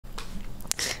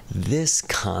This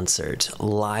concert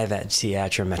live at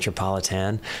Teatro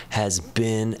Metropolitan has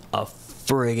been a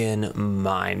friggin'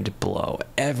 mind blow.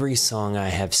 Every song I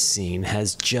have seen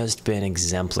has just been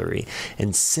exemplary,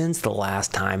 and since the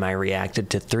last time I reacted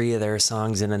to 3 of their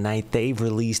songs in a night, they've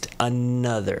released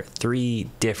another 3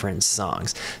 different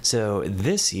songs. So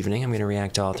this evening I'm going to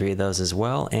react to all 3 of those as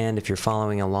well, and if you're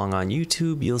following along on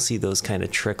YouTube, you'll see those kind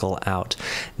of trickle out.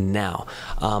 Now,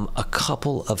 a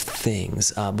couple of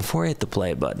things before I hit the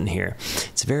play button here.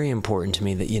 It's very important to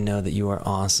me that you know that you are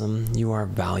awesome, you are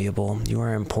valuable, you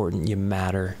are important, you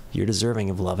matter, you're deserving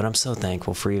of love, and I'm so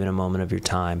thankful for even a moment of your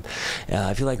time.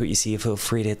 If you like what you see, feel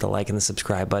free to hit the like and the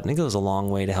subscribe button. It goes a long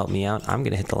way to help me out. I'm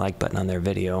going to hit the like button on their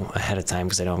video ahead of time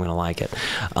because I know I'm going to like it.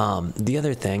 The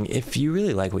other thing, if you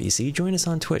really like what you see, join us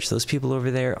on Twitch. Those people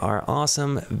over there are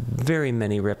awesome. Very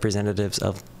many representatives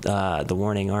of the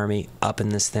Warning Army up in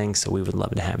this thing, so we would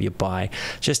love to have you by,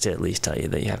 just to at least tell you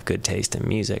that you have good taste in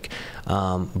music.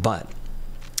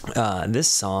 This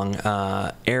song,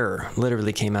 Error,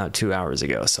 literally came out 2 hours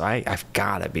ago, so I've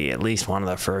got to be at least one of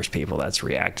the first people that's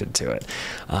reacted to it.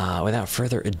 Without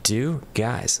further ado,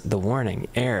 guys, The Warning,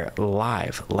 Error,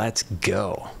 live. Let's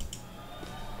go.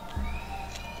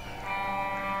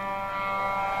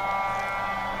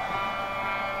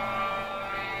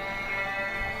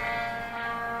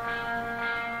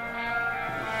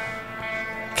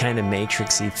 Kind of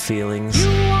Matrixy feelings. You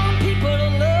want people to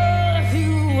love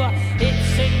you,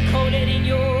 it's encoded in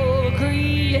your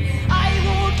creed. I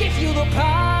will give you the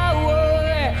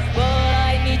power, but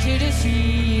I need you to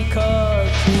see control.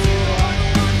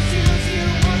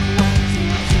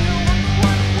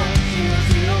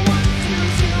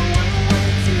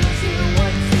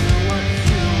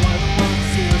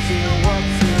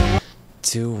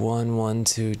 Two one one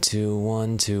two two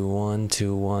one two one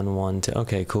two one one two.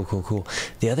 Okay, cool.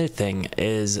 The other thing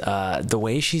is the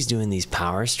way she's doing these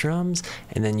power strums,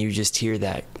 and then you just hear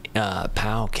that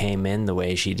pow came in the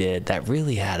way she did. That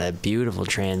really had a beautiful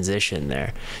transition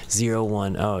there. 0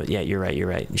 1. Oh yeah, you're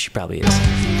right. She probably is.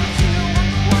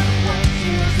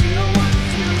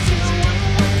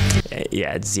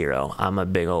 Yeah, it's 0. I'm a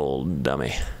big old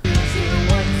dummy.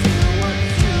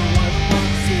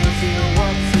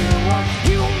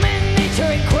 Human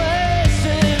nature in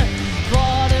question,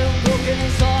 flawed and broken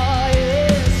in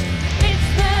science. It's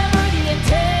never the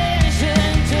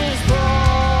intention, just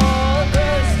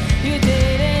progress. You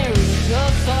didn't reach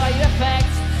the side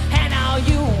effects, and now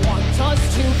you want us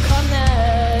to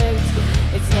connect.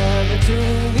 It's never to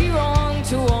be wrong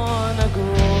to wanna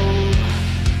grow.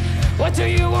 What do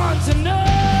you want to know?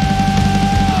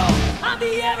 I'm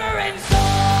the ever inside.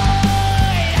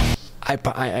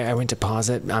 I went to pause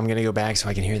it. I'm gonna go back so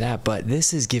I can hear that, but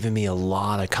this is giving me a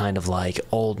lot of kind of like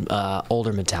older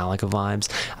Metallica vibes.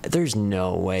 There's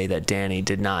no way that Danny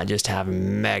did not just have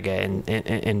mega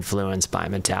influence by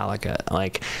Metallica.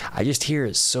 Like, I just hear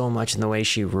it so much in the way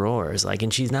she roars. Like,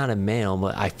 and she's not a male,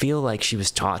 but I feel like she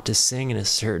was taught to sing in a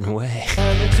certain way.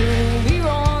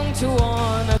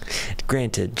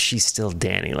 Granted, she's still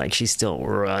Danny, like she still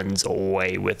runs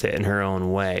away with it in her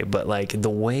own way, but like the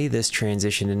way this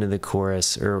transitioned into the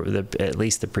chorus, or at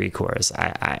least the pre-chorus,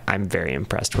 I'm very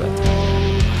impressed with.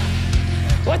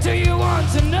 What do you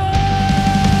want to know?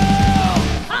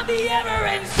 I'm the ever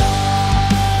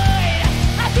inside.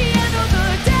 At the end of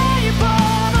the day,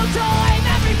 bottle time,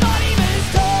 everybody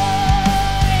must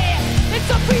die. It's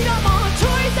a freedom of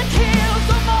choice that kills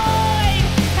the mind,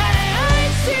 and it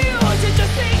hurts you to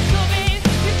just think of it.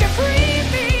 You can free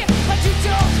me, but you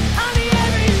don't. I'm the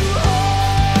ever you hide.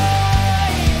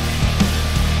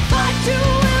 But you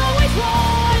will always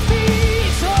want me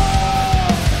so.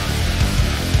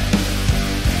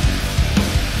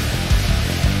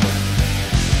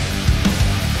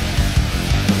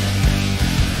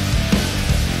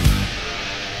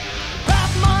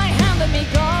 Grab my hand, let me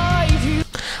guide you.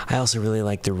 I also really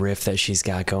like the riff that she's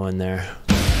got going there.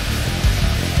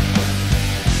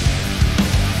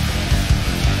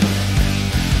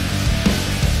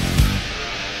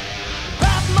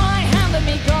 Grab my hand, let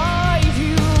me guide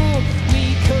you.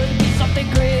 We could be something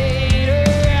greater.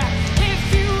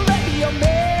 If you let me, I'll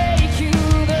make you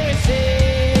the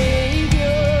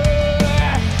savior.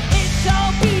 It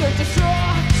shall be your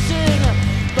destruction,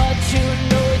 but you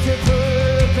know it's your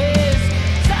purpose.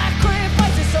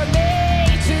 Sacrifices are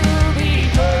made to be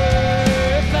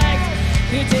perfect.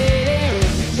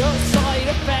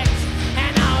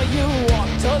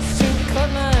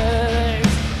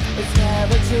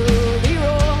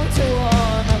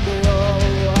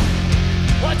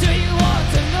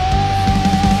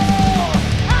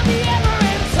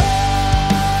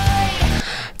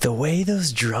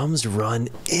 those drums run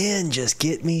in just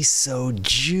get me so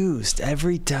juiced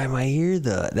every time I hear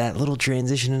that little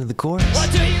transition into the chorus.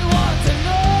 What do you want to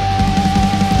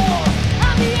know?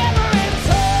 I'm the ever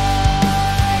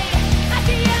inside. At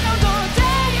the end of the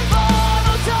day, for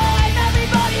no time,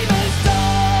 everybody must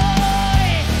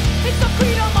die. It's the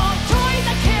freedom of choice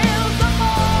that kills the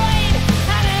mind,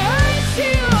 and it hurts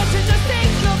you to just think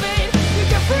of it. You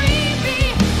can free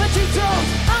me, but you don't.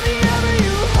 I'm the ever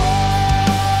you hide.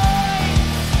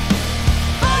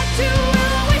 But you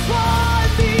will always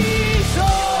want me so.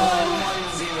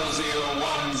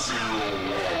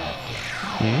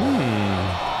 10010.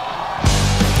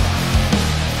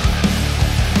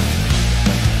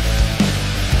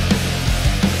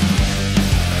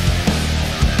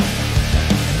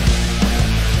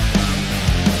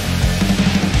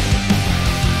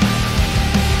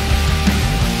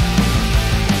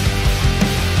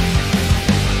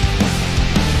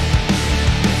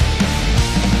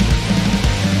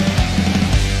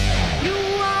 You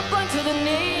are born to the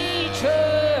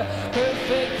nature,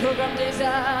 perfect program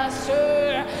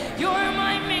disaster. You're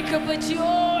my maker, but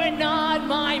you're not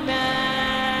my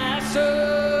master.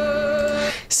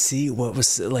 See what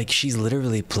was like, she's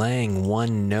literally playing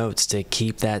one notes to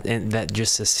keep that, and that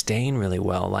just sustain really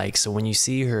well. Like, so when you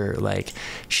see her, like,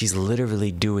 she's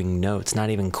literally doing notes, not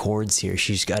even chords here.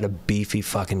 She's got a beefy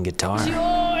fucking guitar.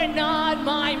 You're not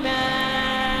my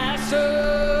master.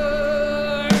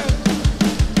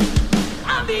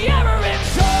 I'm the error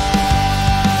inside.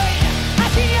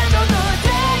 At the end of the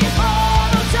day, for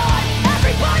no time,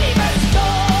 everybody must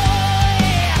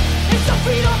die. It's the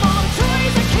freedom of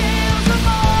choice that kills the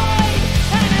mind,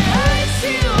 and it hurts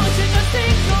you to just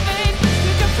think of it.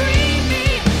 You can free me,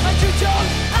 but you don't.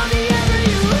 I'm the error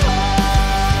you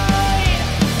hide.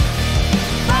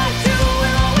 But you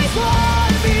will always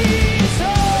want me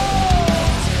so.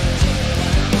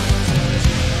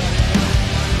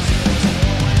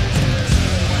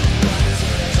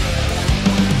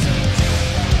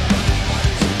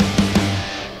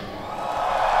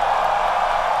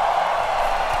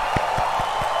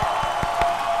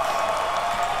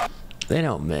 They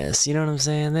don't miss, you know what I'm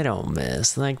saying? They don't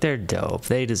miss. Like, they're dope.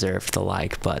 They deserve the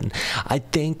like button. I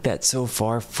think that so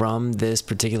far from this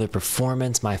particular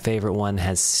performance, my favorite one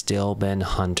has still been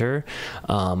Hunter,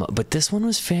 but this one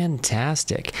was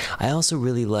fantastic. I also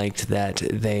really liked that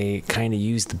they kind of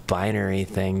used the binary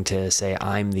thing to say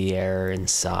I'm the error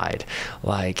inside.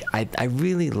 Like, I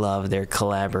really love their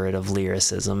collaborative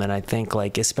lyricism, and I think,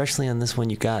 like, especially on this one,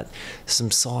 you got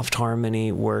some soft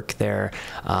harmony work there.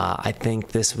 I think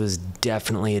this was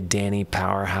definitely a Danny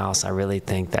powerhouse. I really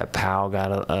think that Pow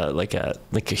got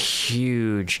a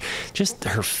huge, just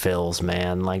her fills,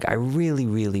 man. Like, I really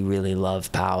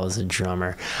love Pow as a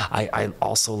drummer. I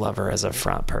also love her as a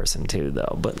front person too,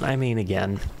 though. But I mean,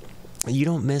 again, you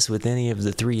don't miss with any of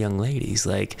the three young ladies.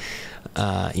 Like,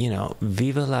 you know,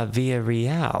 viva la via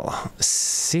real.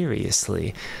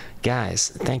 Seriously. Guys,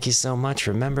 thank you so much.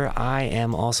 Remember, I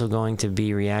am also going to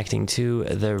be reacting to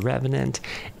The Revenant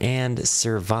and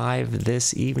Survive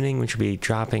this evening, which will be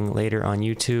dropping later on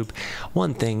YouTube.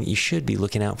 One thing you should be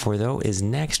looking out for, though, is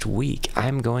next week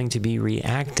I'm going to be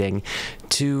reacting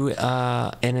to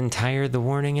an entire The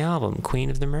Warning album, Queen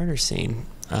of the Murder Scene.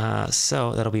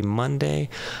 So that'll be Monday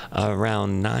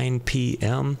around 9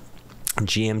 p.m.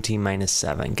 GMT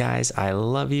 -7. Guys, I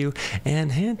love you.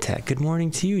 And Handtech, good morning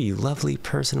to you, you lovely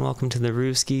person. Welcome to the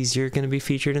Rooskies. You're going to be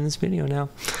featured in this video now.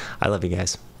 I love you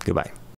guys. Goodbye.